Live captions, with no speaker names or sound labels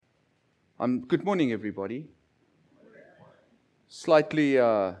Good morning, everybody. Slightly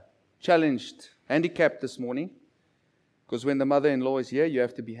challenged, handicapped this morning, because when the mother-in-law is here, you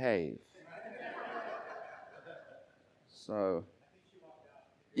have to behave. So,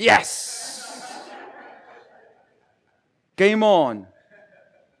 yes! Game on.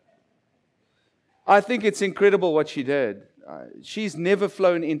 I think it's incredible what she did. She's never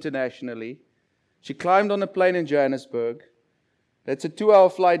flown internationally. She climbed on a plane in Johannesburg. That's a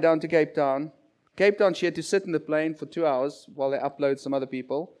 2-hour flight down to Cape Town. Cape Town, she had to sit in the plane for 2 hours while they upload some other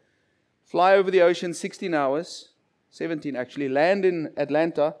people. Fly over the ocean 16 hours, 17 actually, land in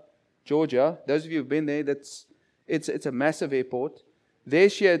Atlanta, Georgia. Those of you who've been there, it's a massive airport. There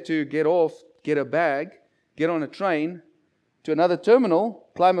she had to get off, get a bag, get on a train to another terminal,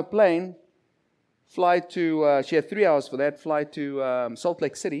 climb a plane, fly to, she had 3 hours for that, fly to Salt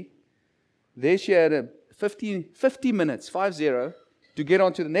Lake City. There she had 50 minutes, 50, to get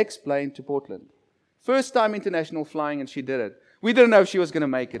onto the next plane to Portland. First time international flying, and she did it. We didn't know if she was going to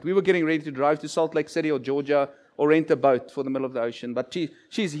make it. We were getting ready to drive to Salt Lake City or Georgia or rent a boat for the middle of the ocean. But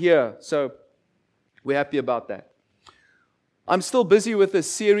she's here, so we're happy about that. I'm still busy with a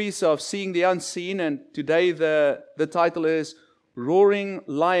series of Seeing the Unseen, and today the title is Roaring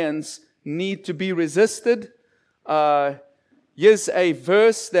Lions Need to be Resisted. Here's a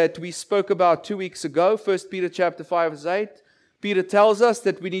verse that we spoke about 2 weeks ago, 1 Peter chapter 5 verse 8. Peter tells us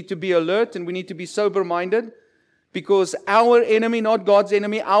that we need to be alert and we need to be sober-minded because our enemy, not God's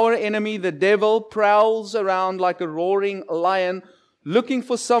enemy, our enemy, the devil, prowls around like a roaring lion looking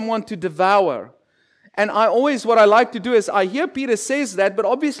for someone to devour. And what I like to do is I hear Peter says that, but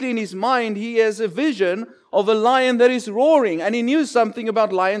obviously in his mind he has a vision of a lion that is roaring, and he knew something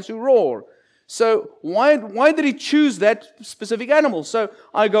about lions who roar. So why did he choose that specific animal? So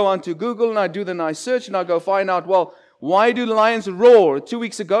I go onto Google and I do the nice search and I go find out, well, why do lions roar? 2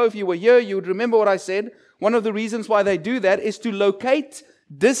 weeks ago, if you were here, you would remember what I said. One of the reasons why they do that is to locate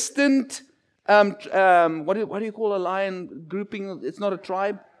distant, what do you call a lion grouping? It's not a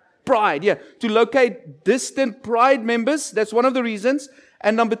tribe. Pride, yeah. To locate distant pride members. That's one of the reasons.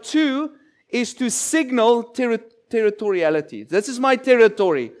 And number 2 is to signal territoriality. This is my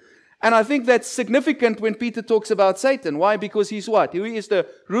territory. And I think that's significant when Peter talks about Satan. Why? Because he's what? He is the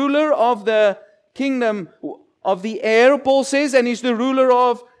ruler of the kingdom of the air, Paul says, and he's the ruler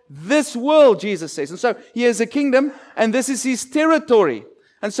of this world, Jesus says. And so he has a kingdom, and this is his territory.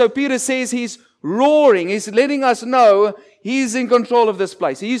 And so Peter says he's roaring. He's letting us know he's in control of this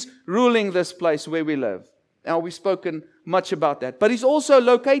place. He's ruling this place where we live. Now, we've spoken much about that. But he's also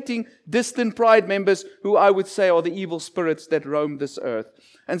locating distant pride members who I would say are the evil spirits that roam this earth.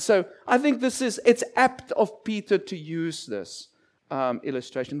 And so I think it's apt of Peter to use this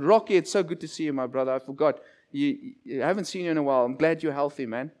illustration. Rocky, it's so good to see you, my brother. I forgot. I haven't seen you in a while. I'm glad you're healthy,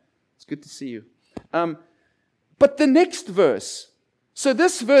 man. It's good to see you. But the next verse. So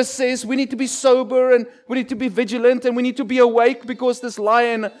this verse says we need to be sober and we need to be vigilant and we need to be awake because this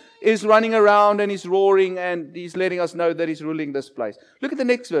lion is running around and he's roaring and he's letting us know that he's ruling this place. Look at the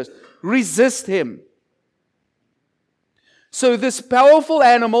next verse. Resist him. So this powerful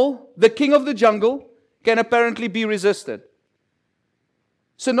animal, the king of the jungle, can apparently be resisted.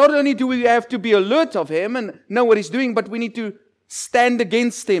 So not only do we have to be alert of him and know what he's doing, but we need to stand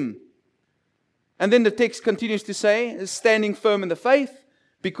against him. And then the text continues to say, standing firm in the faith,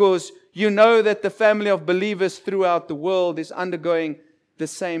 because you know that the family of believers throughout the world is undergoing the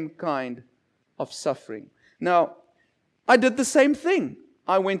same kind of suffering. Now, I did the same thing.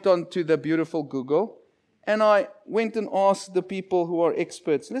 I went on to the beautiful Google, and I went and asked the people who are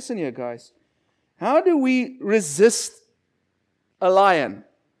experts, listen here guys, how do we resist a lion?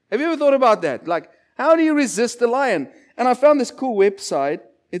 Have you ever thought about that? Like, how do you resist a lion? And I found this cool website.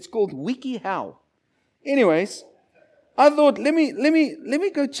 It's called WikiHow. Anyways, I thought, let me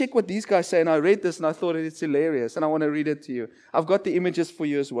go check what these guys say. And I read this and I thought it's hilarious. And I want to read it to you. I've got the images for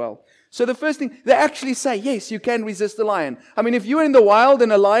you as well. So the first thing, they actually say, yes, you can resist a lion. I mean, if you're in the wild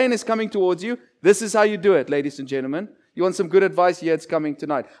and a lion is coming towards you, this is how you do it, ladies and gentlemen. You want some good advice? Here, it's coming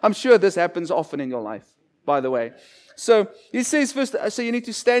tonight. I'm sure this happens often in your life, by the way. So he says first, so you need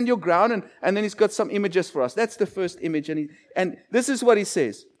to stand your ground, and then he's got some images for us. That's the first image, and this is what he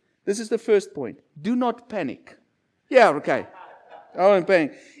says. This is the first point. Do not panic. Yeah, okay. I don't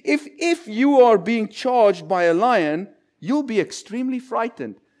panic. If you are being charged by a lion, you'll be extremely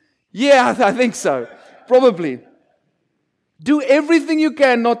frightened. Yeah, I think so. Probably. Do everything you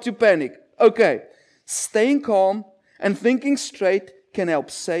can not to panic. Okay. Staying calm and thinking straight can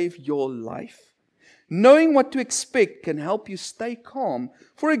help save your life. Knowing what to expect can help you stay calm.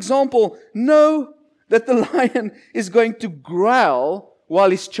 For example, know that the lion is going to growl while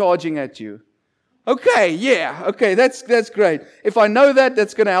he's charging at you. Okay, that's great. If I know that,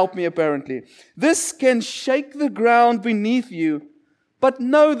 that's going to help me apparently. This can shake the ground beneath you, but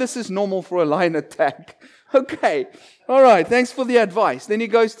no, this is normal for a lion attack. Okay, all right, thanks for the advice. Then he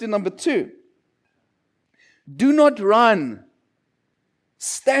goes to number 2. Do not run.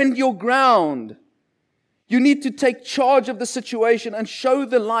 Stand your ground. You need to take charge of the situation and show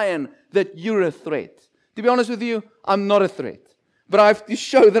the lion that you're a threat. To be honest with you, I'm not a threat, but I have to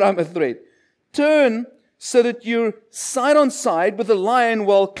show that I'm a threat. Turn so that you're side on side with the lion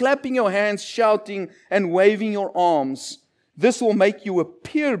while clapping your hands, shouting, and waving your arms. This will make you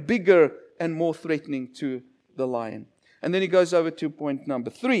appear bigger and more threatening to the lion. And then he goes over to point number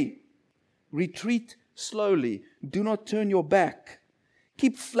 3. Retreat slowly. Do not turn your back.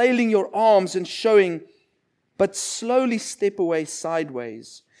 Keep flailing your arms and showing, but slowly step away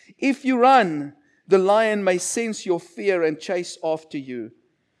sideways. If you run, the lion may sense your fear and chase after you.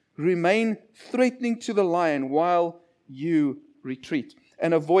 Remain threatening to the lion while you retreat.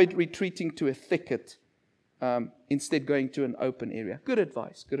 And avoid retreating to a thicket. Instead going to an open area. Good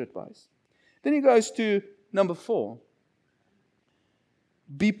advice. Then he goes to number 4.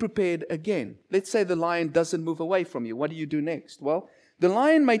 Be prepared again. Let's say the lion doesn't move away from you. What do you do next? Well, the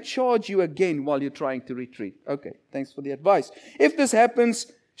lion may charge you again while you're trying to retreat. Okay, thanks for the advice. If this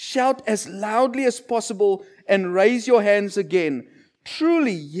happens, shout as loudly as possible and raise your hands again.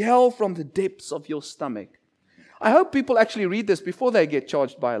 Truly yell from the depths of your stomach. I hope people actually read this before they get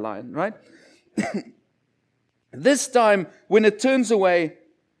charged by a lion, right? This time, when it turns away,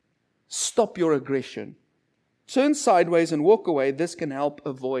 stop your aggression. Turn sideways and walk away. This can help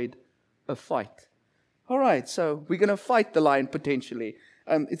avoid a fight. All right, so we're going to fight the lion potentially.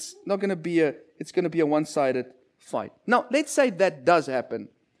 It's going to be a one-sided fight. Now, let's say that does happen,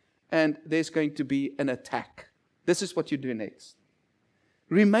 and there's going to be an attack. This is what you do next.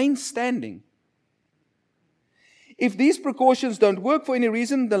 Remain standing. If these precautions don't work for any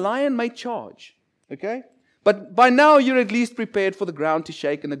reason, the lion may charge. Okay? But by now, you're at least prepared for the ground to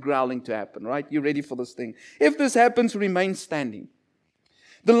shake and the growling to happen, right? You're ready for this thing. If this happens, remain standing.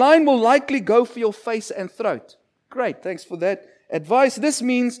 The lion will likely go for your face and throat. Great, thanks for that advice. This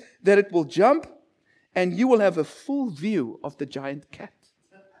means that it will jump and you will have a full view of the giant cat.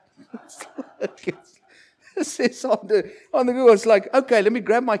 This is on the Google. It's like, okay, let me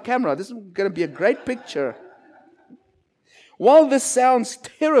grab my camera. This is going to be a great picture. While this sounds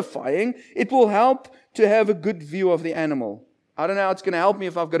terrifying, it will help to have a good view of the animal. I don't know how it's going to help me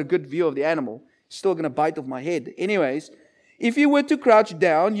if I've got a good view of the animal. It's still going to bite off my head. Anyways, if you were to crouch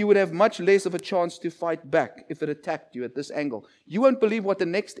down, you would have much less of a chance to fight back if it attacked you at this angle. You won't believe what the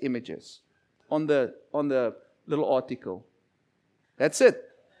next image is on the little article. That's it.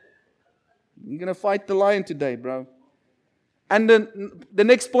 You're going to fight the lion today, bro. And the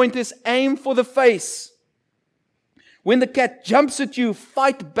next point is aim for the face. When the cat jumps at you,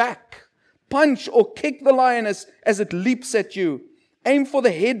 fight back. Punch or kick the lion as it leaps at you. Aim for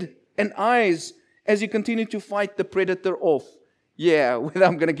the head and eyes as you continue to fight the predator off. Yeah,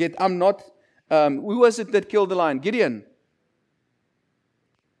 I'm not. Who was it that killed the lion? Gideon. Do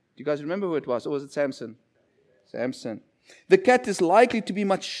you guys remember who it was? Or was it Samson? Samson. The cat is likely to be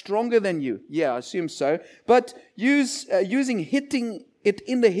much stronger than you. Yeah, I assume so. But hitting it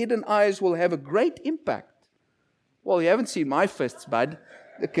in the head and eyes will have a great impact. Well, you haven't seen my fists, bud.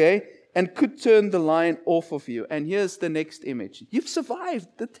 Okay? And could turn the lion off of you. And here's the next image. You've survived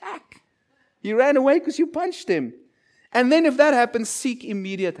the attack. You ran away because you punched him. And then if that happens, seek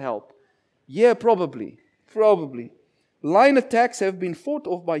immediate help. Yeah, probably. Lion attacks have been fought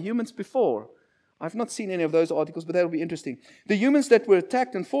off by humans before. I've not seen any of those articles, but that'll be interesting. The humans that were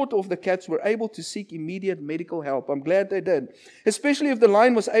attacked and fought off the cats were able to seek immediate medical help. I'm glad they did. Especially if the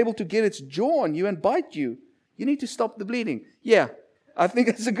lion was able to get its jaw on you and bite you. You need to stop the bleeding. Yeah, I think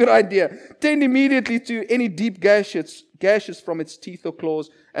that's a good idea. Tend immediately to any deep gashes from its teeth or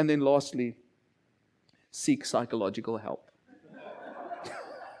claws. And then lastly, seek psychological help.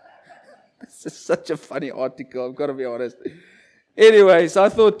 This is such a funny article, I've got to be honest. Anyways, I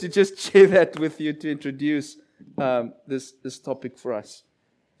thought to just share that with you to introduce this topic for us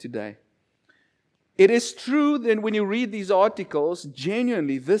today. It is true that when you read these articles,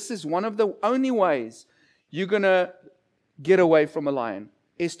 genuinely, this is one of the only ways you're going to get away from a lion,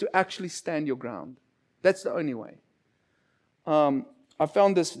 is to actually stand your ground. That's the only way. I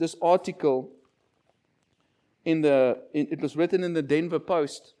found this article it was written in the Denver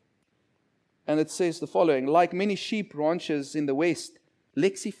Post, and it says the following: like many sheep ranchers in the West,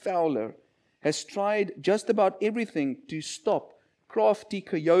 Lexi Fowler has tried just about everything to stop crafty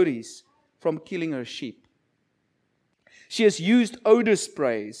coyotes from killing her sheep. She has used odor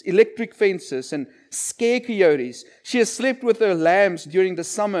sprays, electric fences, and scare coyotes. She has slept with her lambs during the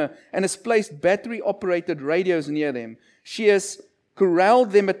summer and has placed battery-operated radios near them. She has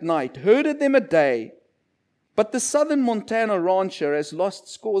corralled them at night, herded them at day. But the southern Montana rancher has lost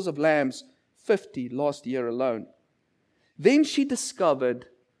scores of lambs, 50 last year alone. Then she discovered,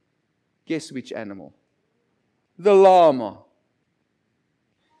 guess which animal? The llama.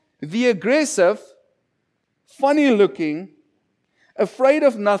 The aggressive, funny-looking, afraid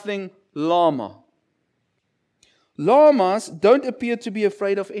of nothing llama. Llamas don't appear to be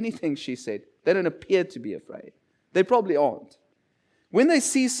afraid of anything, she said. They don't appear to be afraid. They probably aren't. When they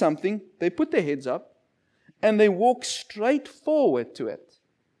see something, they put their heads up and they walk straight forward to it.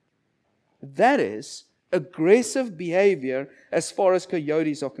 That is aggressive behavior as far as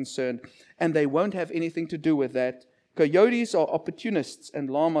coyotes are concerned, and they won't have anything to do with that. Coyotes are opportunists, and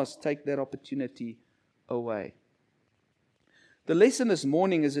llamas take that opportunity away. The lesson this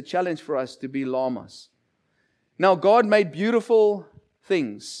morning is a challenge for us to be llamas. Now, God made beautiful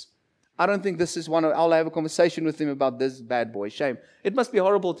things. I don't think this is one. I'll have a conversation with him about this bad boy. Shame. It must be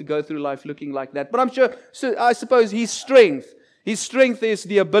horrible to go through life looking like that. But I'm sure, I suppose his strength is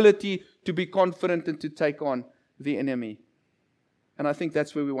the ability to be confident and to take on the enemy. And I think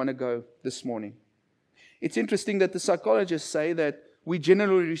that's where we want to go this morning. It's interesting that the psychologists say that we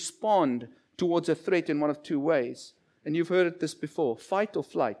generally respond towards a threat in one of two ways. And you've heard this before, fight or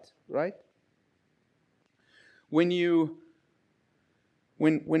flight, right? When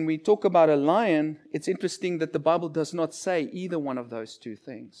we talk about a lion, it's interesting that the Bible does not say either one of those two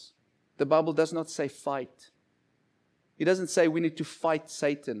things. The Bible does not say fight. It doesn't say we need to fight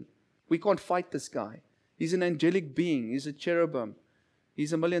Satan. We can't fight this guy. He's an angelic being. He's a cherubim.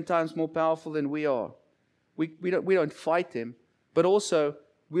 He's 1,000,000 times more powerful than we are. We don't fight him, but also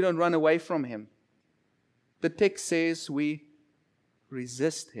we don't run away from him. The text says we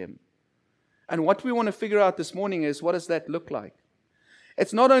resist him. And what we want to figure out this morning is, what does that look like?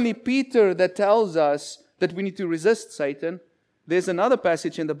 It's not only Peter that tells us that we need to resist Satan. There's another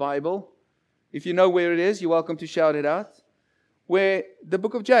passage in the Bible. If you know where it is, you're welcome to shout it out. Where the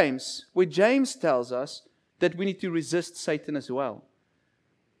book of James, where James tells us that we need to resist Satan as well.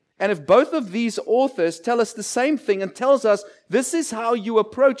 And if both of these authors tell us the same thing and tells us this is how you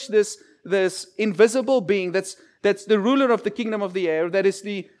approach this invisible being that's the ruler of the kingdom of the air, that is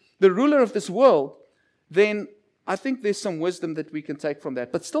the ruler of this world, then I think there's some wisdom that we can take from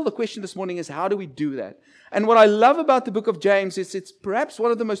that. But still the question this morning is, how do we do that? And what I love about the book of James is it's perhaps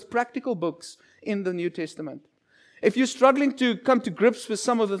one of the most practical books in the New Testament. If you're struggling to come to grips with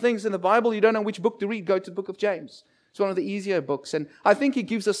some of the things in the Bible, you don't know which book to read, go to the book of James. It's one of the easier books. And I think he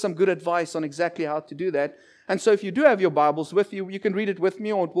gives us some good advice on exactly how to do that. And so if you do have your Bibles with you, you can read it with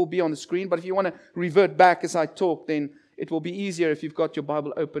me or it will be on the screen. But if you want to revert back as I talk, then it will be easier if you've got your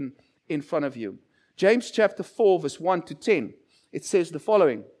Bible open in front of you. James chapter 4, verse 1 to 10. It says the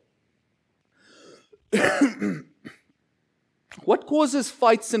following. What causes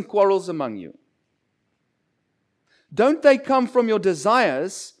fights and quarrels among you? Don't they come from your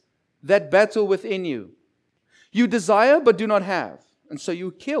desires that battle within you? You desire but do not have, and so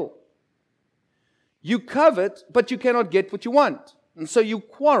you kill. You covet but you cannot get what you want, and so you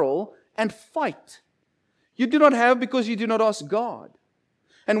quarrel and fight. You do not have because you do not ask God.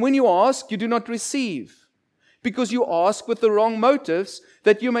 And when you ask, you do not receive, because you ask with the wrong motives,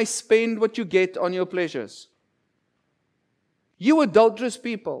 that you may spend what you get on your pleasures. You adulterous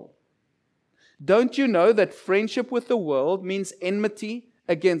people, don't you know that friendship with the world means enmity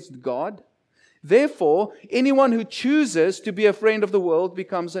against God? Therefore, anyone who chooses to be a friend of the world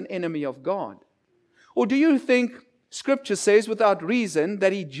becomes an enemy of God. Or do you think Scripture says without reason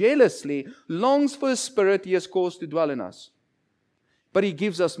that He jealously longs for the Spirit He has caused to dwell in us? But He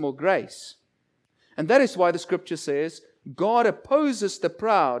gives us more grace. And that is why the Scripture says, God opposes the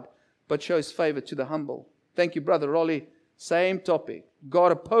proud, but shows favor to the humble. Thank you, Brother Rolly. Same topic.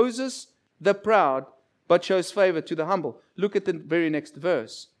 God opposes the proud, but shows favor to the humble. Look at the very next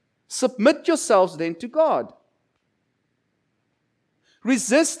verse. Submit yourselves then to God.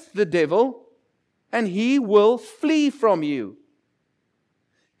 Resist the devil, and he will flee from you.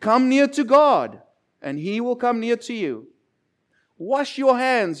 Come near to God, and He will come near to you. Wash your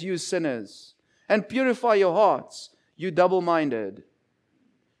hands, you sinners, and purify your hearts, you double-minded.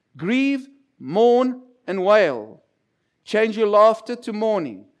 Grieve, mourn, and wail. Change your laughter to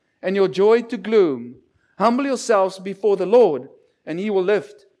mourning, and your joy to gloom. Humble yourselves before the Lord, and He will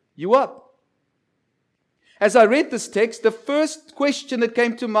lift you up. As I read this text, the first question that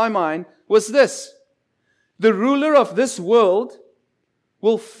came to my mind was this. The ruler of this world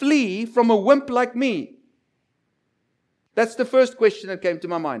will flee from a wimp like me. That's the first question that came to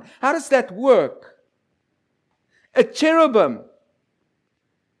my mind. How does that work? A cherubim,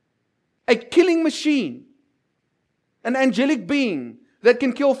 a killing machine, an angelic being that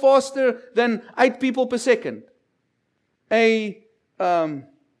can kill faster than 8 people per second. A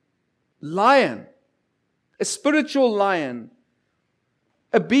lion, a spiritual lion,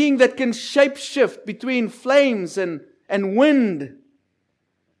 a being that can shapeshift between flames and wind,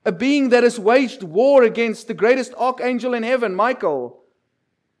 a being that has waged war against the greatest archangel in heaven, Michael,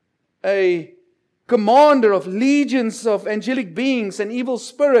 a commander of legions of angelic beings and evil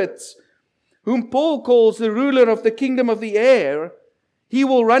spirits, whom Paul calls the ruler of the kingdom of the air. He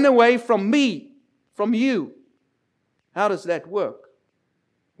will run away from me, from you. How does that work?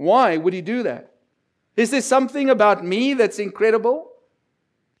 Why would he do that? Is there something about me that's incredible?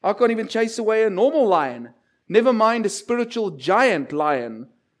 I can't even chase away a normal lion. Never mind a spiritual giant lion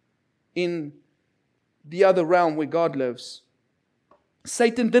in the other realm where God lives.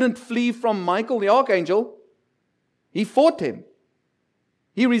 Satan didn't flee from Michael the archangel. He fought him.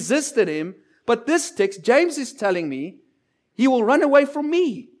 He resisted him. But this text, James is telling me, he will run away from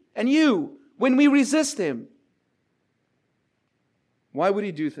me and you when we resist him. Why would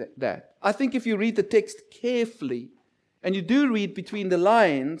he do that? I think if you read the text carefully, and you do read between the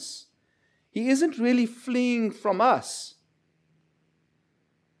lines, he isn't really fleeing from us.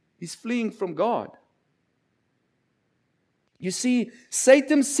 He's fleeing from God. You see,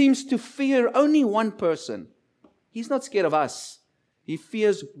 Satan seems to fear only one person. He's not scared of us. He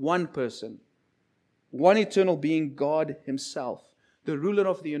fears one person. One eternal being, God himself, the ruler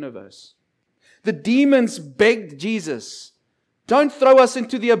of the universe. The demons begged Jesus, don't throw us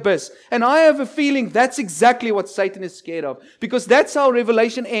into the abyss. And I have a feeling that's exactly what Satan is scared of. Because that's how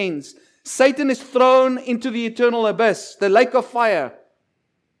Revelation ends. Satan is thrown into the eternal abyss, the lake of fire.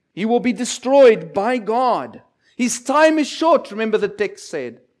 He will be destroyed by God. His time is short, remember the text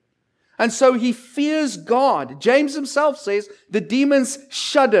said. And so he fears God. James himself says the demons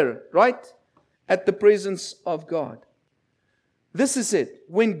shudder, right? At the presence of God. This is it.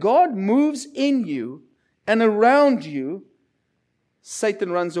 When God moves in you and around you,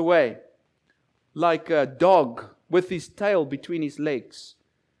 Satan runs away like a dog with his tail between his legs.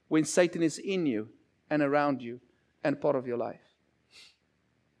 When Satan is in you and around you and part of your life.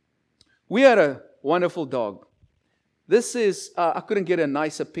 We had a wonderful dog. This is, I couldn't get a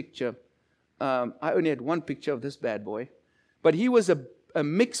nicer picture. I only had one picture of this bad boy. But he was a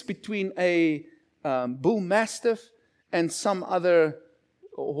mix between a bull mastiff and some other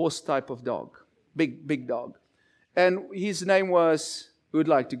horse type of dog. Big dog. And his name was, who would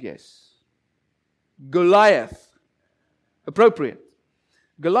like to guess? Goliath. Appropriate.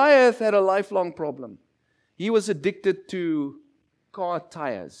 Goliath had a lifelong problem. He was addicted to car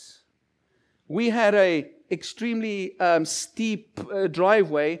tires. We had a extremely steep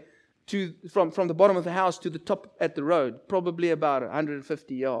driveway from the bottom of the house to the top at the road, probably about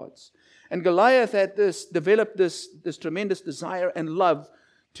 150 yards. And Goliath had developed this tremendous desire and love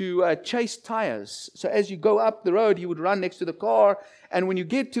to chase tires. So as you go up the road, he would run next to the car. And when you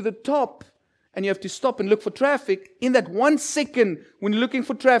get to the top and you have to stop and look for traffic, in that 1 second when you're looking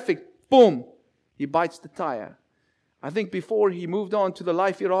for traffic, boom, he bites the tire. I think before he moved on to the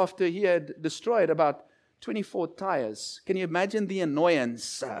life hereafter, he had destroyed about 24 tires. Can you imagine the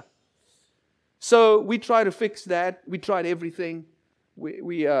annoyance? So we tried to fix that. We tried everything.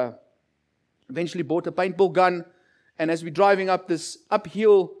 We eventually bought a paintball gun. And as we're driving up this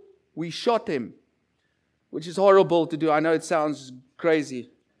uphill, we shot him, which is horrible to do. I know it sounds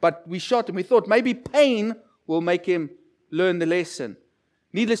crazy, but we shot him. We thought maybe pain will make him learn the lesson.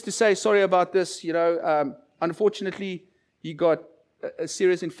 Needless to say, sorry about this. Unfortunately, he got a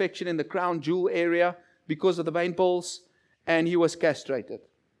serious infection in the crown jewel area because of the paintballs, and he was castrated.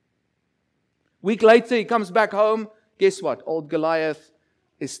 Week later, he comes back home. Guess what? Old Goliath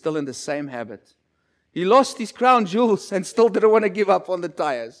is still in the same habit. He lost his crown jewels and still didn't want to give up on the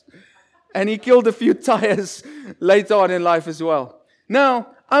tires. And he killed a few tires later on in life as well. Now,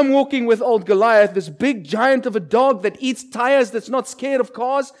 I'm walking with old Goliath, this big giant of a dog that eats tires, that's not scared of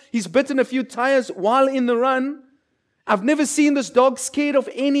cars. He's bitten a few tires while in the run. I've never seen this dog scared of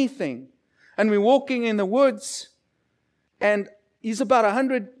anything. And we're walking in the woods, and he's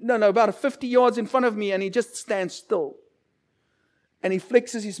about 50 yards in front of me, and he just stands still. And he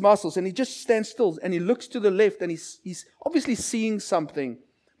flexes his muscles, and he just stands still, and he looks to the left, and he's obviously seeing something,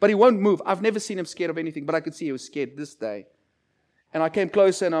 but he won't move. I've never seen him scared of anything, but I could see he was scared this day. And I came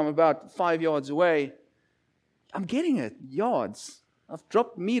closer, and I'm about 5 yards away. I'm getting it, yards. I've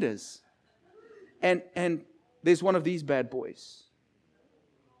dropped meters. And there's one of these bad boys.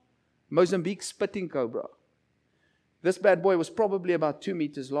 Mozambique spitting cobra. This bad boy was probably about 2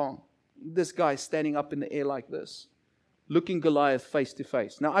 meters long. This guy standing up in the air like this, looking Goliath face to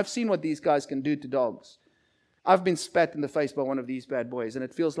face. Now, I've seen what these guys can do to dogs. I've been spat in the face by one of these bad boys, and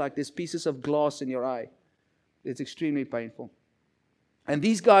it feels like there's pieces of glass in your eye. It's extremely painful. And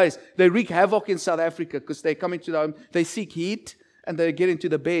these guys, they wreak havoc in South Africa because they come into the home, they seek heat, and they get into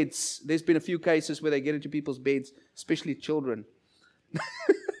the beds. There's been a few cases where they get into people's beds, especially children.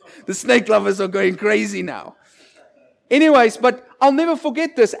 The snake lovers are going crazy now. Anyways, but I'll never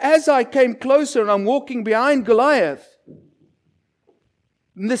forget this. As I came closer and I'm walking behind Goliath,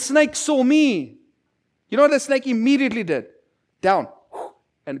 the snake saw me. You know what the snake immediately did? Down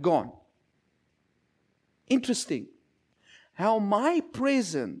and gone. Interesting how my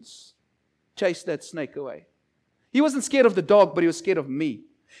presence chased that snake away. He wasn't scared of the dog, but he was scared of me.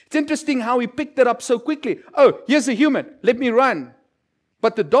 It's interesting how he picked it up so quickly. Oh, here's a human. Let me run.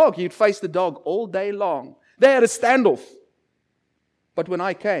 But the dog, he'd face the dog all day long. They had a standoff. But when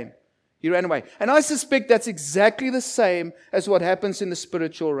I came, he ran away. And I suspect that's exactly the same as what happens in the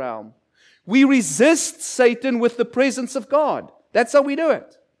spiritual realm. We resist Satan with the presence of God. That's how we do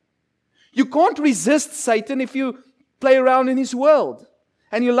it. You can't resist Satan if you play around in his world.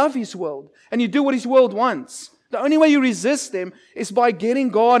 And you love his world. And you do what his world wants. The only way you resist him is by getting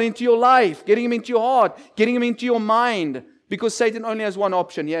God into your life, getting him into your heart, getting him into your mind. Because Satan only has one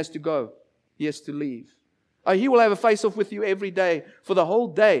option. He has to go. He has to leave. He will have a face-off with you every day for the whole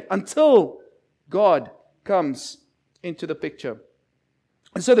day until God comes into the picture.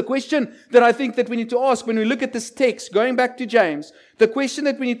 And so the question that I think that we need to ask when we look at this text, going back to James, the question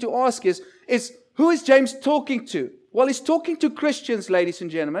that we need to ask is who is James talking to? Well, he's talking to Christians, ladies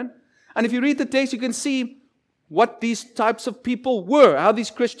and gentlemen. And if you read the text, you can see what these types of people were, how these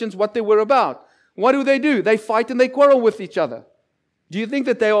Christians, what they were about. What do? They fight and they quarrel with each other. Do you think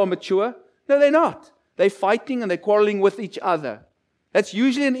that they are mature? No, they're not. They're fighting and they're quarreling with each other. That's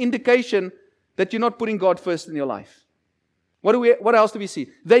usually an indication that you're not putting God first in your life. What else do we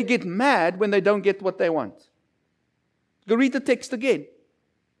see? They get mad when they don't get what they want. Go read the text again.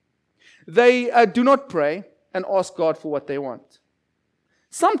 They do not pray and ask God for what they want.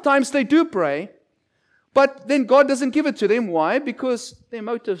 Sometimes they do pray, but then God doesn't give it to them. Why? Because their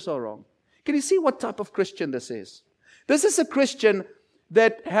motives are wrong. Can you see what type of Christian this is? This is a Christian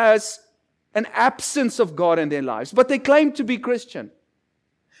that has an absence of God in their lives, but they claim to be Christian.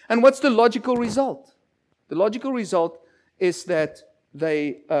 And what's the logical result? The logical result is that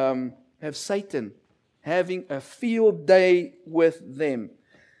they have Satan having a field day with them.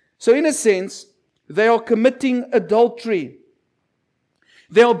 So in a sense, they are committing adultery.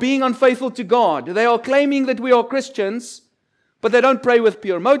 They are being unfaithful to God. They are claiming that we are Christians, but they don't pray with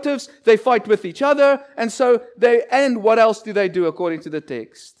pure motives. They fight with each other. And what else do they do according to the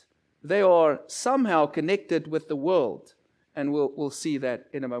text? They are somehow connected with the world. And we'll see that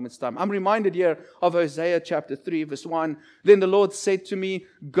in a moment's time. I'm reminded here of Hosea chapter 3, verse 1. Then the Lord said to me,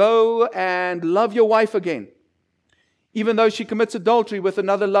 go and love your wife again, even though she commits adultery with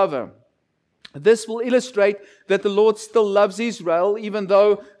another lover. This will illustrate that the Lord still loves Israel, even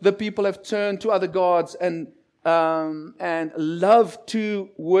though the people have turned to other gods and love to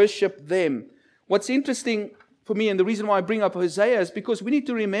worship them. What's interesting for me, and the reason why I bring up Hosea, is because we need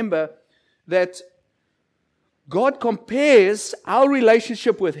to remember that God compares our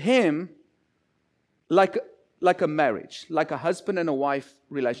relationship with Him like a marriage, like a husband and a wife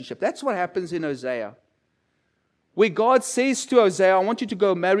relationship. That's what happens in Hosea. Where God says to Hosea, I want you to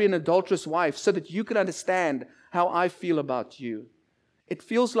go marry an adulterous wife so that you can understand how I feel about you. It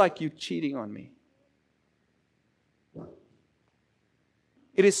feels like you're cheating on me.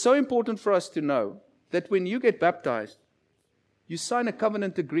 It is so important for us to know that when you get baptized, you sign a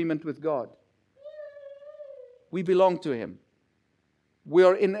covenant agreement with God. We belong to Him. We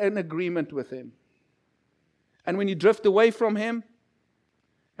are in an agreement with Him. And when you drift away from Him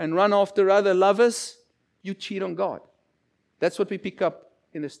and run after other lovers, you cheat on God. That's what we pick up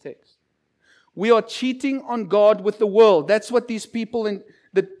in this text. We are cheating on God with the world. That's what these people in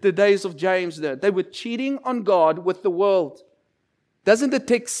the days of James did. They were cheating on God with the world. Doesn't the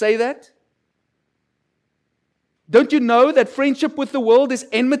text say that? Don't you know that friendship with the world is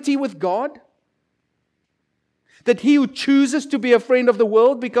enmity with God? That he who chooses to be a friend of the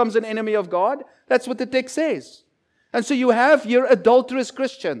world becomes an enemy of God? That's what the text says. And so you have here adulterous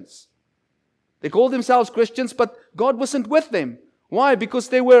Christians. They call themselves Christians, but God wasn't with them. Why? Because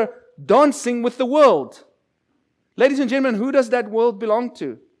they were dancing with the world. Ladies and gentlemen, who does that world belong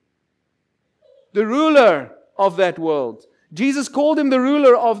to? The ruler of that world. Jesus called him the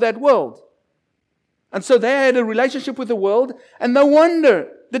ruler of that world. And so they had a relationship with the world, and no wonder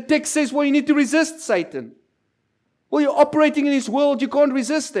the text says, well, you need to resist Satan. Well, you're operating in His world. You can't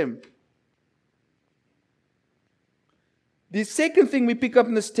resist Him. The second thing we pick up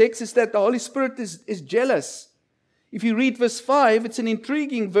in this text is that the Holy Spirit is jealous. If you read verse 5, it's an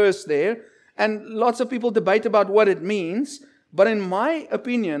intriguing verse there, and lots of people debate about what it means. But in my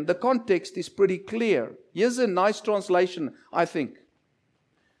opinion, the context is pretty clear. Here's a nice translation, I think.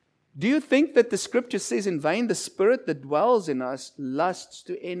 Do you think that the Scripture says in vain, the Spirit that dwells in us lusts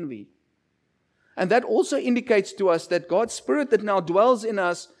to envy? And that also indicates to us that God's Spirit that now dwells in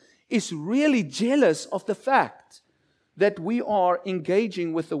us is really jealous of the fact that we are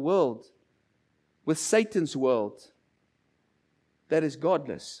engaging with the world, with Satan's world, that is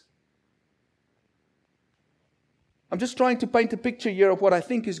godless. I'm just trying to paint a picture here of what I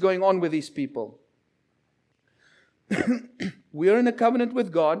think is going on with these people. We are in a covenant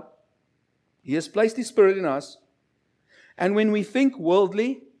with God. He has placed His Spirit in us. And when we think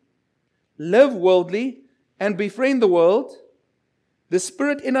worldly, live worldly, and befriend the world, the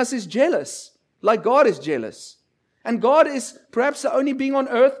Spirit in us is jealous, like God is jealous. And God is perhaps the only being on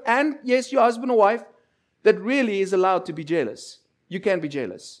earth, and yes, your husband or wife, that really is allowed to be jealous. You can be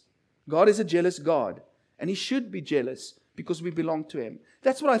jealous. God is a jealous God, and He should be jealous because we belong to Him.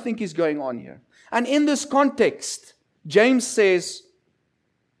 That's what I think is going on here. And in this context, James says,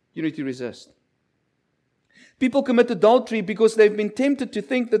 you need to resist. People commit adultery because they've been tempted to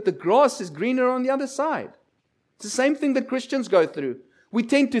think that the grass is greener on the other side. It's the same thing that Christians go through. We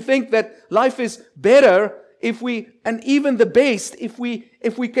tend to think that life is better and even the best, if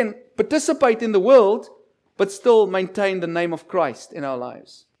we can participate in the world, but still maintain the name of Christ in our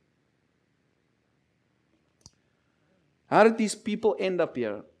lives. How did these people end up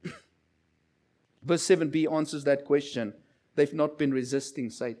here? Verse 7b answers that question. They've not been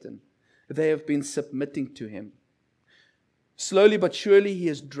resisting Satan. They have been submitting to him. Slowly but surely, he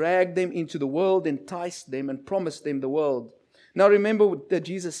has dragged them into the world, enticed them, and promised them the world. Now remember that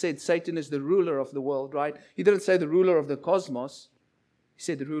Jesus said Satan is the ruler of the world, right? He didn't say the ruler of the cosmos. He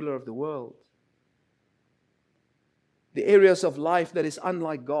said the ruler of the world. The areas of life that is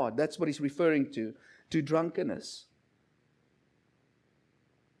unlike God. That's what he's referring to drunkenness.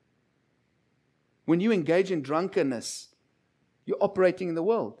 When you engage in drunkenness, you're operating in the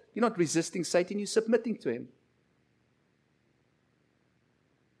world. You're not resisting Satan, you're submitting to him.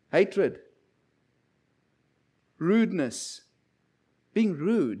 Hatred. Rudeness. Being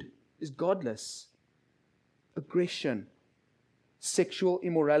rude is godless. Aggression. Sexual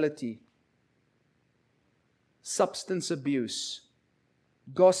immorality. Substance abuse.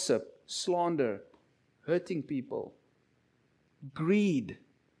 Gossip. Slander. Hurting people. Greed.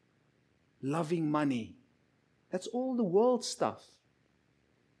 Loving money. That's all the world stuff.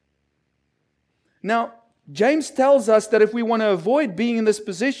 Now, James tells us that if we want to avoid being in this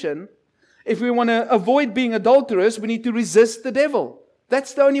position, if we want to avoid being adulterers, we need to resist the devil.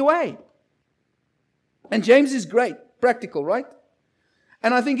 That's the only way. And James is great, practical, right?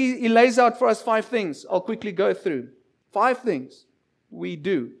 And I think he lays out for us 5 things. I'll quickly go through. 5 things we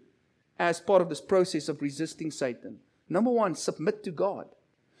do as part of this process of resisting Satan. Number 1, submit to God.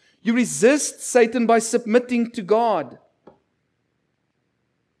 You resist Satan by submitting to God.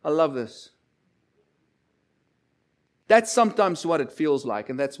 I love this. That's sometimes what it feels like,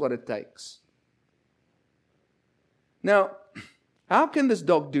 and that's what it takes. Now, how can this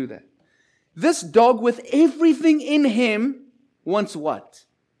dog do that? This dog, with everything in him, wants what?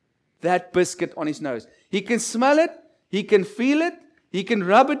 That biscuit on his nose. He can smell it, he can feel it, he can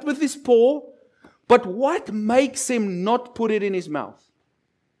rub it with his paw, but what makes him not put it in his mouth?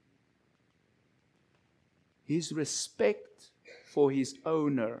 His respect for his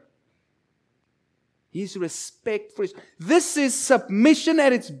owner. His respect for his... This is submission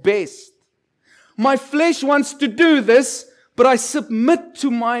at its best. My flesh wants to do this, but I submit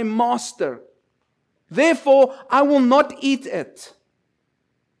to my master. Therefore, I will not eat it.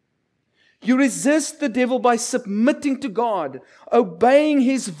 You resist the devil by submitting to God, obeying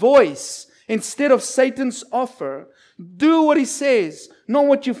his voice instead of Satan's offer. Do what he says, not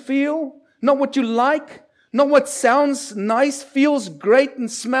what you feel, not what you like, not what sounds nice, feels great,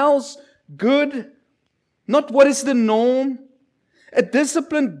 and smells good. Not what is the norm. A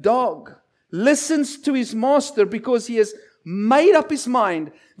disciplined dog listens to his master because he has made up his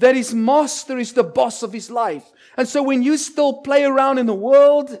mind that his master is the boss of his life. And so when you still play around in the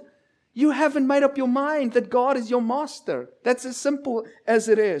world, you haven't made up your mind that God is your master. That's as simple as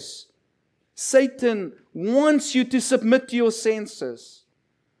it is. Satan wants you to submit to your senses,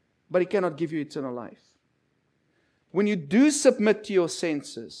 but he cannot give you eternal life. When you do submit to your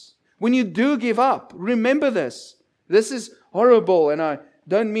senses, when you do give up, remember this. This is horrible, and I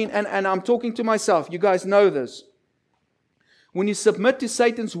don't mean, and I'm talking to myself. You guys know this. When you submit to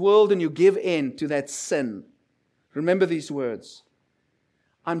Satan's world and you give in to that sin, remember these words.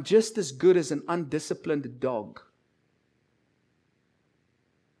 I'm just as good as an undisciplined dog.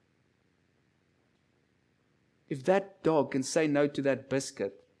 If that dog can say no to that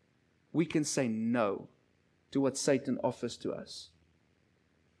biscuit, we can say no to what Satan offers to us.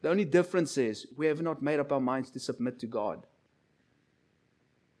 The only difference is we have not made up our minds to submit to God.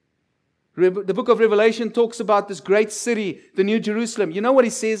 The book of Revelation talks about this great city, the New Jerusalem. You know what he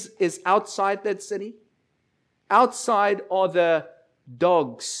says is outside that city? Outside are the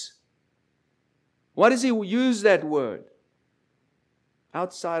dogs. Why does he use that word?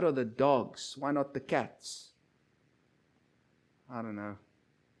 Outside are the dogs. Why not the cats? I don't know.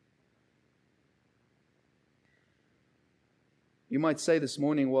 You might say this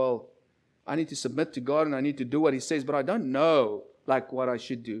morning, well, I need to submit to God and I need to do what He says, but I don't know like what I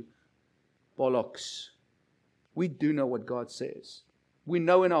should do. Bollocks. We do know what God says. We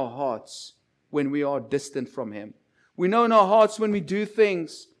know in our hearts when we are distant from Him. We know in our hearts when we do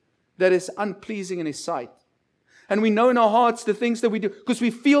things that is unpleasing in His sight. And we know in our hearts the things that we do, because we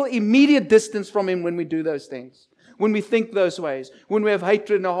feel immediate distance from Him when we do those things. When we think those ways, when we have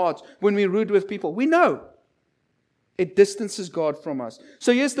hatred in our hearts, when we're rude with people. We know. It distances God from us.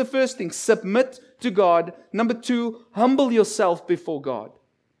 So here's the first thing. Submit to God. Number 2, humble yourself before God.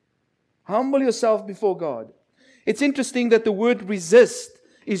 Humble yourself before God. It's interesting that the word resist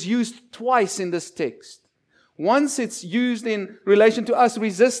is used twice in this text. Once it's used in relation to us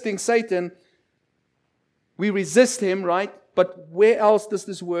resisting Satan. We resist him, right? But where else does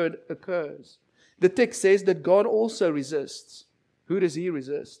this word occur? The text says that God also resists. Who does He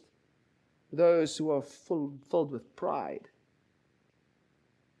resist? Those who are filled with pride.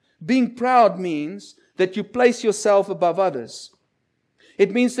 Being proud means that you place yourself above others.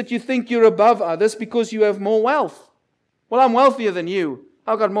 It means that you think you're above others because you have more wealth. Well, I'm wealthier than you.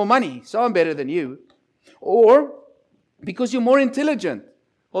 I've got more money, so I'm better than you. Or because you're more intelligent.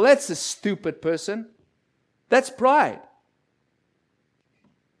 Well, that's a stupid person. That's pride.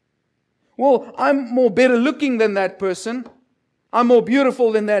 Well, I'm more better looking than that person. I'm more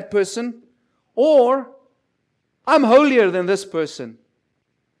beautiful than that person. Or, I'm holier than this person.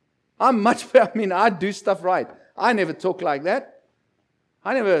 I'm much better. I do stuff right. I never talk like that.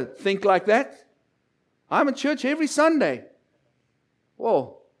 I never think like that. I'm at church every Sunday.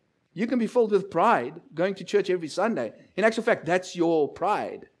 Well, you can be filled with pride going to church every Sunday. In actual fact, that's your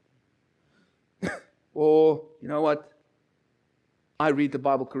pride. Or, you know what? I read the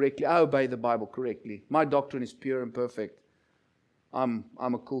Bible correctly. I obey the Bible correctly. My doctrine is pure and perfect. I'm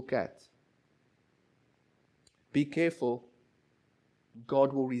a cool cat. Be careful.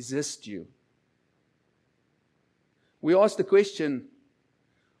 God will resist you. We ask the question,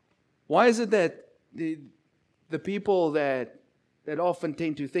 why is it that the people that often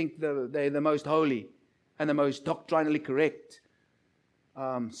tend to think they're the most holy and the most doctrinally correct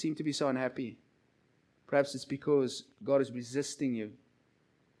seem to be so unhappy? Perhaps it's because God is resisting you.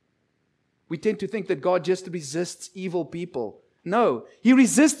 We tend to think that God just resists evil people. No, He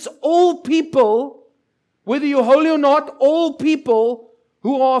resists all people, whether you're holy or not, all people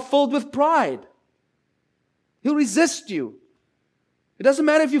who are filled with pride. He'll resist you. It doesn't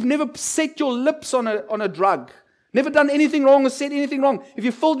matter if you've never set your lips on a drug, never done anything wrong or said anything wrong. If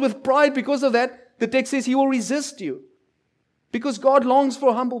you're filled with pride because of that, the text says He will resist you. Because God longs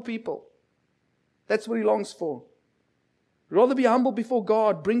for humble people. That's what He longs for. Rather be humble before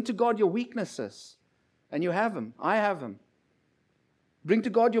God. Bring to God your weaknesses. And you have them. I have them. Bring to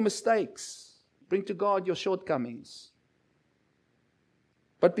God your mistakes. Bring to God your shortcomings.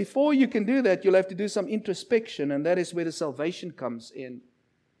 But before you can do that, you'll have to do some introspection, and that is where the salvation comes in.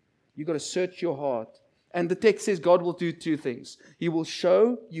 You've got to search your heart. And the text says God will do 2 things. He will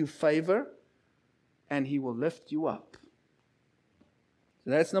show you favor, and He will lift you up.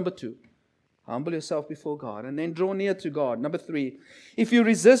 So that's number 2. Humble yourself before God, and then draw near to God. Number 3, if you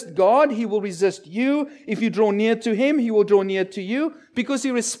resist God, He will resist you. If you draw near to Him, He will draw near to you, because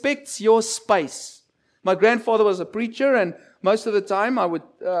He respects your space. My grandfather was a preacher, and most of the time I would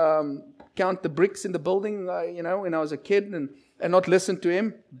count the bricks in the building, when I was a kid, and not listen to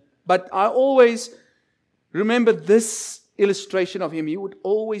him. But I always remember this illustration of him. He would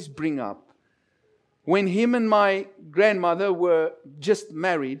always bring up, when him and my grandmother were just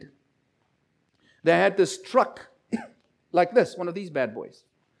married, they had this truck like this, one of these bad boys,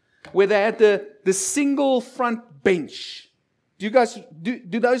 where they had the single front bench. Do you guys,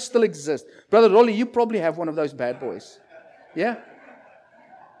 do those still exist? Brother Rolly, you probably have one of those bad boys. Yeah?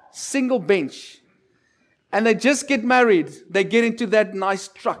 Single bench. And they just get married. They get into that nice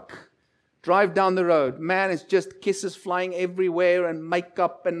truck. Drive down the road. Man, it's just kisses flying everywhere and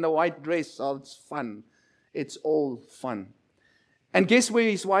makeup and the white dress. Oh, it's fun. It's all fun. And guess where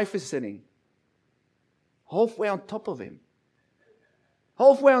his wife is sitting? Halfway on top of him.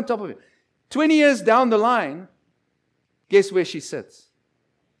 Halfway on top of him. 20 years down the line, guess where she sits?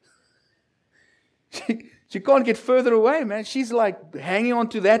 She can't get further away, man. She's like hanging on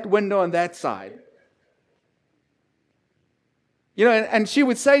to that window on that side. You know, and she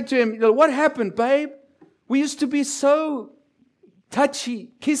would say to him, what happened, babe? We used to be so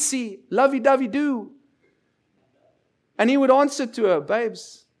touchy, kissy, lovey-dovey-do. And he would answer to her,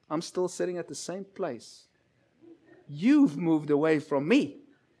 babes, I'm still sitting at the same place. You've moved away from me.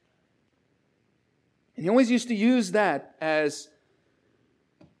 And he always used to use that as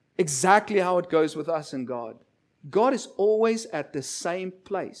exactly how it goes with us and God. God is always at the same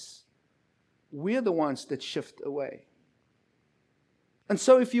place. We're the ones that shift away. And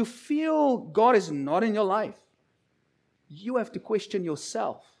so if you feel God is not in your life, you have to question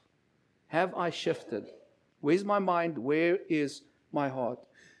yourself. Have I shifted? Where's my mind? Where is my heart?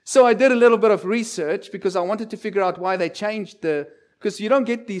 So I did a little bit of research because I wanted to figure out why they changed because you don't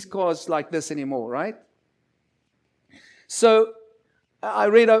get these cars like this anymore, right? So I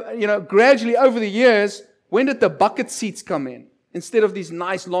read, gradually over the years, when did the bucket seats come in? Instead of these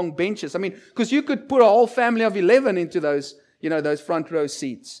nice long benches. I mean, because you could put a whole family of 11 into those front row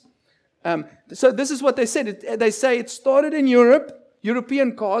seats. So this is what they said. They say it started in Europe.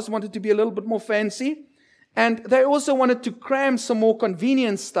 European cars wanted to be a little bit more fancy. And they also wanted to cram some more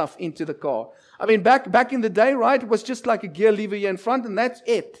convenience stuff into the car. I mean, back in the day, right, it was just like a gear lever here in front, and that's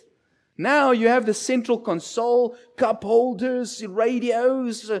it. Now you have the central console, cup holders,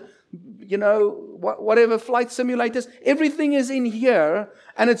 radios, whatever, flight simulators. Everything is in here,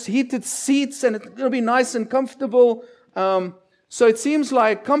 and it's heated seats, and it'll be nice and comfortable. So it seems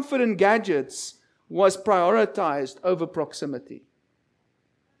like comfort and gadgets was prioritized over proximity.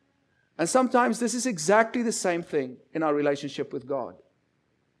 And sometimes this is exactly the same thing in our relationship with God.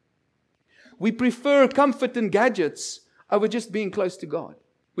 We prefer comfort and gadgets over just being close to God.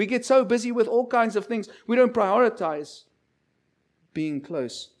 We get so busy with all kinds of things, we don't prioritize being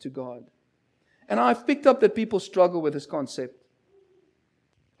close to God. And I've picked up that people struggle with this concept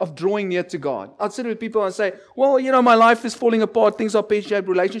of drawing near to God. I'd sit with people and say, well, my life is falling apart. Things are pear-shaped.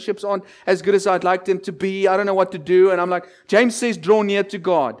 Relationships aren't as good as I'd like them to be. I don't know what to do. And I'm like, James says, draw near to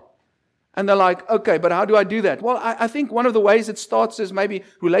God. And they're like, okay, but how do I do that? Well, I think one of the ways it starts is maybe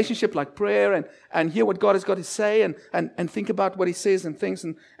relationship like prayer and hear what God has got to say and think about what He says and things.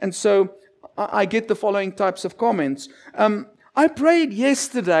 And so I get the following types of comments. I prayed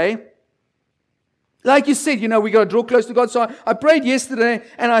yesterday. Like you said, we got to draw close to God. So I prayed yesterday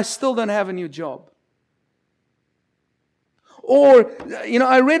and I still don't have a new job. Or,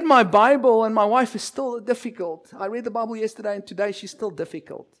 I read my Bible and my wife is still difficult. I read the Bible yesterday and today she's still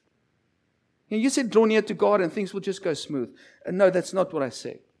difficult. You said draw near to God and things will just go smooth. No, that's not what I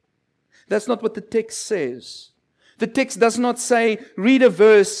said. That's not what the text says. The text does not say read a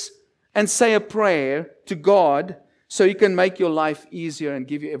verse and say a prayer to God so He can make your life easier and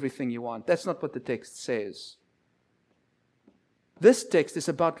give you everything you want. That's not what the text says. This text is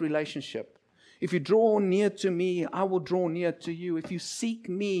about relationship. If you draw near to me, I will draw near to you. If you seek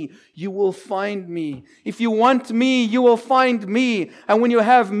me, you will find me. If you want me, you will find me. And when you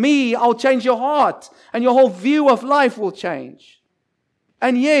have me, I'll change your heart. And your whole view of life will change.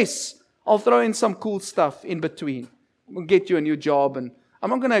 And yes, I'll throw in some cool stuff in between. We'll get you a new job. And I'm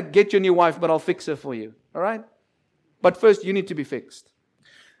not going to get you a new wife, but I'll fix her for you. All right? But first, you need to be fixed.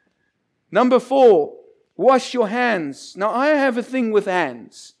 Number 4, wash your hands. Now, I have a thing with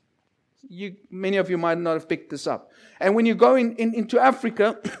hands. Many of you might not have picked this up. And when you go into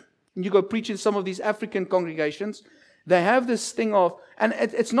Africa, you go preach in some of these African congregations, they have this thing of, and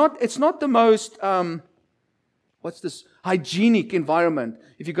it's not the most, hygienic environment.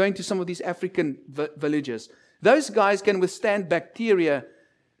 If you go into some of these African villages, those guys can withstand bacteria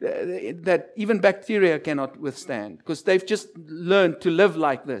that even bacteria cannot withstand because they've just learned to live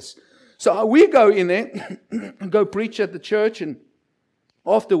like this. So we go in there and go preach at the church, and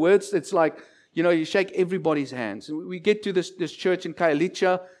afterwards, it's like, you shake everybody's hands. And we get to this church in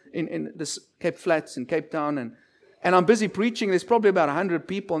Khayelitsha, in this Cape Flats in Cape Town, and I'm busy preaching. There's probably about 100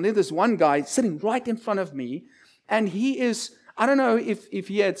 people, and then there's one guy sitting right in front of me, and he is, I don't know if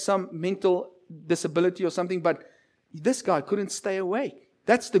he had some mental disability or something, but this guy couldn't stay awake.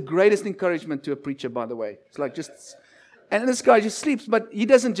 That's the greatest encouragement to a preacher, by the way. It's like and this guy just sleeps, but he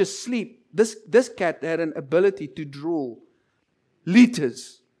doesn't just sleep. This cat had an ability to drool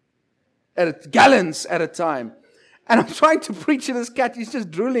liters, gallons at a time. And I'm trying to preach to this cat. He's just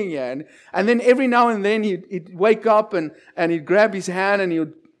drooling here. And then every now and then he'd wake up and he'd grab his hand and he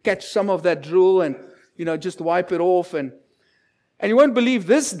would catch some of that drool and, just wipe it off. And you won't believe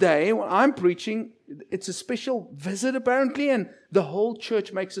this day when I'm preaching, it's a special visit apparently, and the whole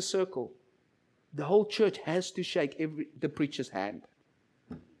church makes a circle. The whole church has to shake the preacher's hand.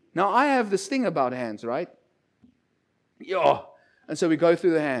 Now, I have this thing about hands, right? Yeah. And so we go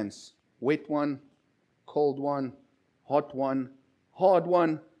through the hands. Wet one, cold one, hot one, hard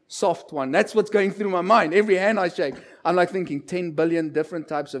one, soft one. That's what's going through my mind. Every hand I shake, I'm like thinking 10 billion different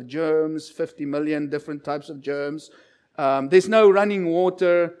types of germs, 50 million different types of germs. There's no running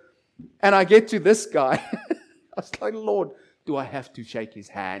water. And I get to this guy. I was like, Lord, do I have to shake his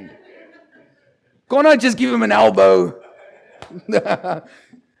hand? Can't I just give him an elbow?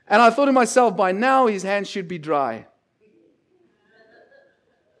 And I thought to myself, by now his hands should be dry.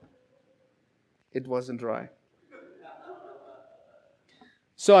 It wasn't dry.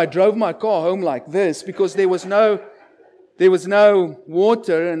 So I drove my car home like this because there was no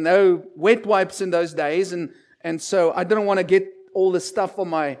water and no wet wipes in those days, and so I didn't want to get all the stuff on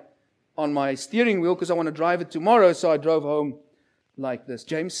my steering wheel because I want to drive it tomorrow. So I drove home like this.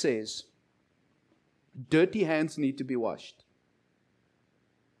 James says, dirty hands need to be washed.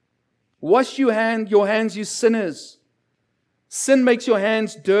 Wash your hands, you sinners. Sin makes your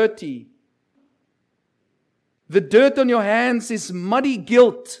hands dirty. The dirt on your hands is muddy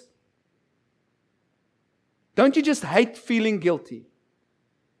guilt. Don't you just hate feeling guilty?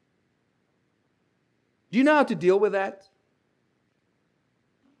 Do you know how to deal with that?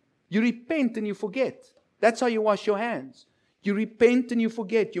 You repent and you forget. That's how you wash your hands. You repent and you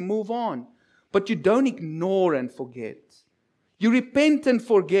forget. You move on. But you don't ignore and forget. You repent and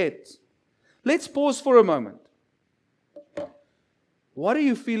forget. Let's pause for a moment. What are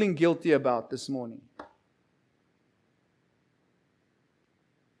you feeling guilty about this morning?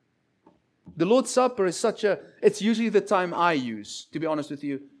 The Lord's Supper is it's usually the time I use, to be honest with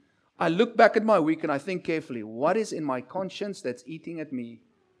you. I look back at my week and I think carefully, what is in my conscience that's eating at me?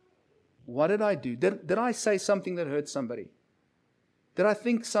 What did I do? Did I say something that hurt somebody? Did I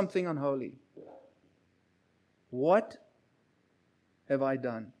think something unholy? What have I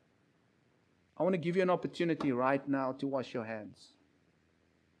done? I want to give you an opportunity right now to wash your hands.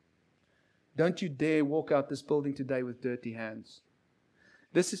 Don't you dare walk out this building today with dirty hands.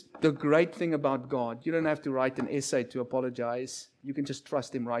 This is the great thing about God. You don't have to write an essay to apologize. You can just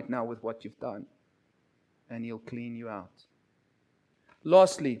trust Him right now with what you've done. And He'll clean you out.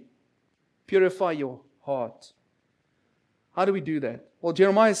 Lastly, purify your heart. How do we do that? Well,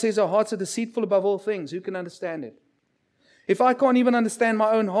 Jeremiah says our hearts are deceitful above all things. Who can understand it? If I can't even understand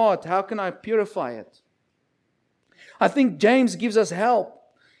my own heart, how can I purify it? I think James gives us help.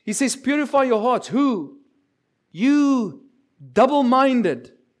 He says, purify your hearts. Who? You,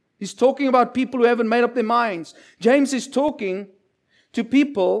 double-minded. He's talking about people who haven't made up their minds. James is talking to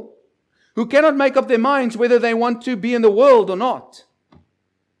people who cannot make up their minds whether they want to be in the world or not.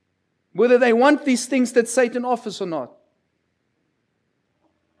 Whether they want these things that Satan offers or not.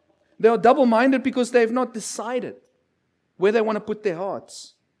 They are double-minded because they've not decided where they want to put their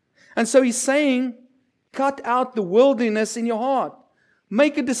hearts. And so he's saying, cut out the worldliness in your heart.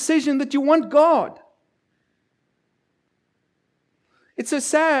 Make a decision that you want God. It's so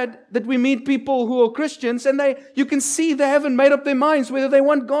sad that we meet people who are Christians and you can see they haven't made up their minds whether they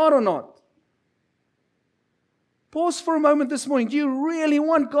want God or not. Pause for a moment this morning. Do you really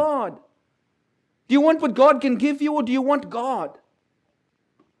want God? Do you want what God can give you, or do you want God?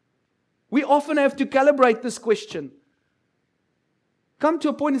 We often have to calibrate this question. Come to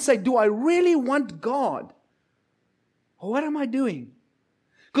a point and say, do I really want God? Or what am I doing?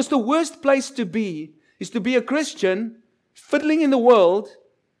 Because the worst place to be is to be a Christian, fiddling in the world,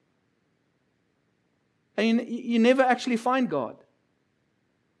 and you never actually find God.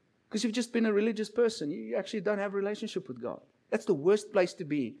 Because you've just been a religious person. You actually don't have a relationship with God. That's the worst place to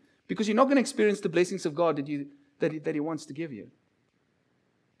be. Because you're not going to experience the blessings of God that He wants to give you.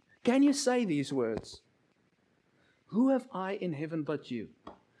 Can you say these words? Who have I in heaven but you?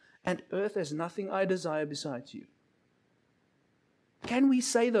 And earth has nothing I desire besides you. Can we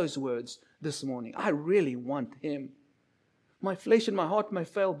say those words this morning? I really want Him. My flesh and my heart may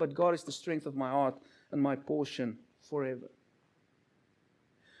fail, but God is the strength of my heart and my portion forever.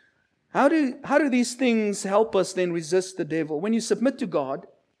 How do these things help us then resist the devil? When you submit to God,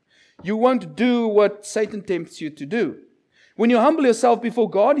 you won't do what Satan tempts you to do. When you humble yourself before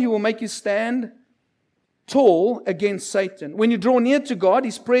God, He will make you stand tall against Satan. When you draw near to God,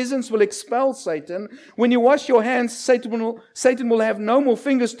 His presence will expel Satan. When you wash your hands, Satan will have no more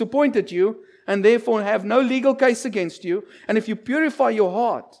fingers to point at you. and therefore have no legal case against you. And if you purify your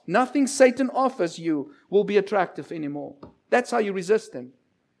heart, nothing Satan offers you will be attractive anymore. That's how you resist him.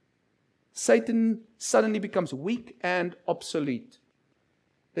 Satan suddenly becomes weak and obsolete.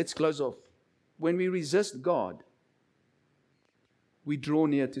 Let's close off. When we resist God, we draw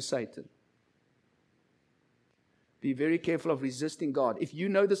near to Satan. Be very careful of resisting God. If you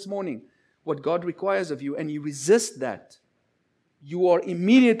know this morning what God requires of you and you resist that, you are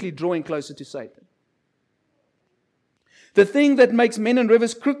immediately drawing closer to Satan. The thing that makes men and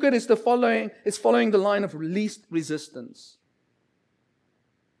rivers crooked is following the line of least resistance.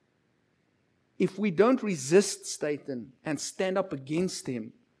 If we don't resist Satan and stand up against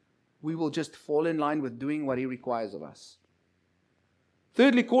him, we will just fall in line with doing what he requires of us.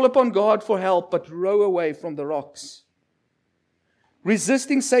 Thirdly, call upon God for help, but row away from the rocks.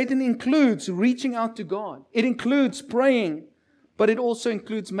 Resisting Satan includes reaching out to God. It includes praying, but it also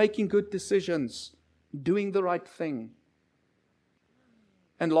includes making good decisions, doing the right thing.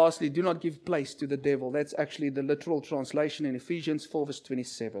 And lastly, do not give place to the devil. That's actually the literal translation in Ephesians 4 verse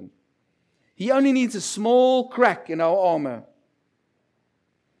 27. He only needs a small crack in our armor.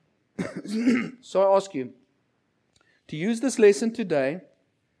 So I ask you to use this lesson today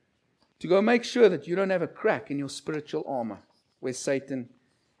to go make sure that you don't have a crack in your spiritual armor where Satan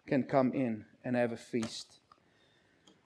can come in and have a feast.